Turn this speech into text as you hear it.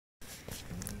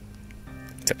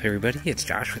What's up everybody, it's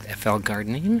Josh with FL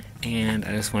Gardening, and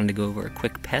I just wanted to go over a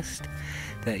quick pest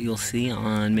that you'll see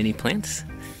on many plants,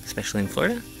 especially in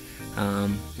Florida,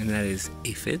 and that is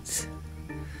aphids.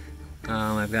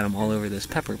 I've got them all over this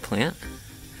pepper plant.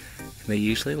 They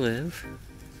usually live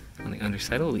on the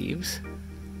underside of leaves,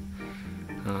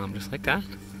 just like that.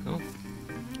 Oh,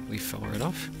 leaf fell right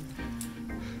off.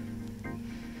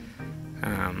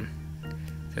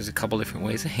 There's a couple different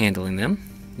ways of handling them.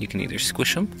 You can either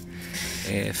squish them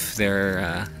if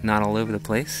they're not all over the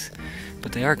place,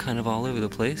 but they are kind of all over the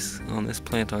place on this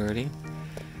plant already.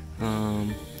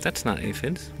 That's not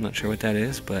aphids. I'm not sure what that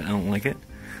is, but I don't like it.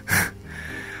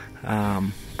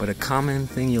 But a common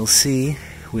thing you'll see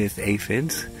with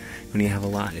aphids when you have a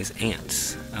lot is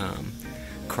ants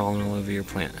crawling all over your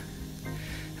plant.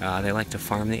 They like to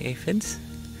farm the aphids.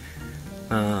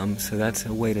 So that's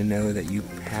a way to know that you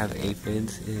have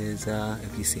aphids is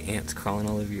if you see ants crawling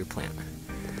all over your plant.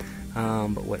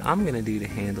 But what I'm going to do to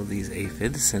handle these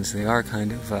aphids, since they are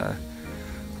kind of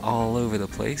all over the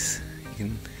place,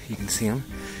 you can see them,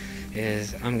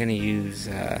 is I'm going to use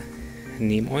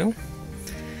neem oil.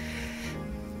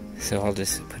 So I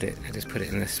just put it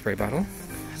in this spray bottle.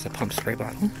 It's a pump spray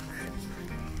bottle.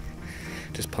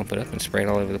 Just pump it up and spray it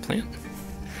all over the plant.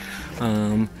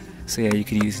 So yeah, you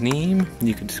could use neem,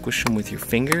 you could squish them with your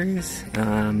fingers,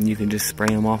 you can just spray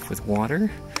them off with water,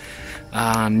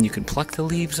 you can pluck the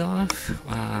leaves off,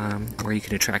 or you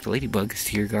can attract ladybugs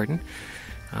to your garden.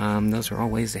 Those are all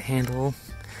ways to handle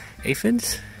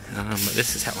aphids, but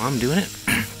this is how I'm doing it.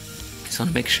 Just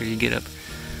want to make sure you get up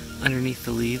underneath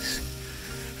the leaves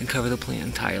and cover the plant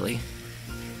entirely.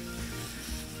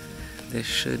 This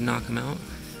should knock them out,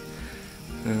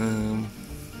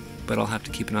 but I'll have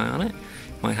to keep an eye on it.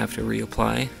 Might have to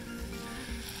reapply.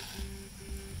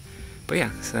 But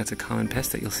yeah, so that's a common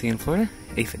pest that you'll see in Florida,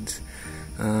 aphids.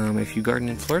 If you garden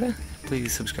in Florida,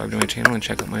 please subscribe to my channel and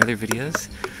check out my other videos.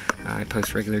 I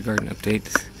post regular garden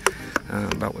updates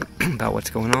about what's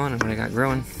going on and what I got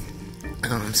growing.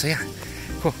 So yeah,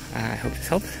 cool. I hope this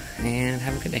helped, and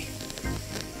have a good day.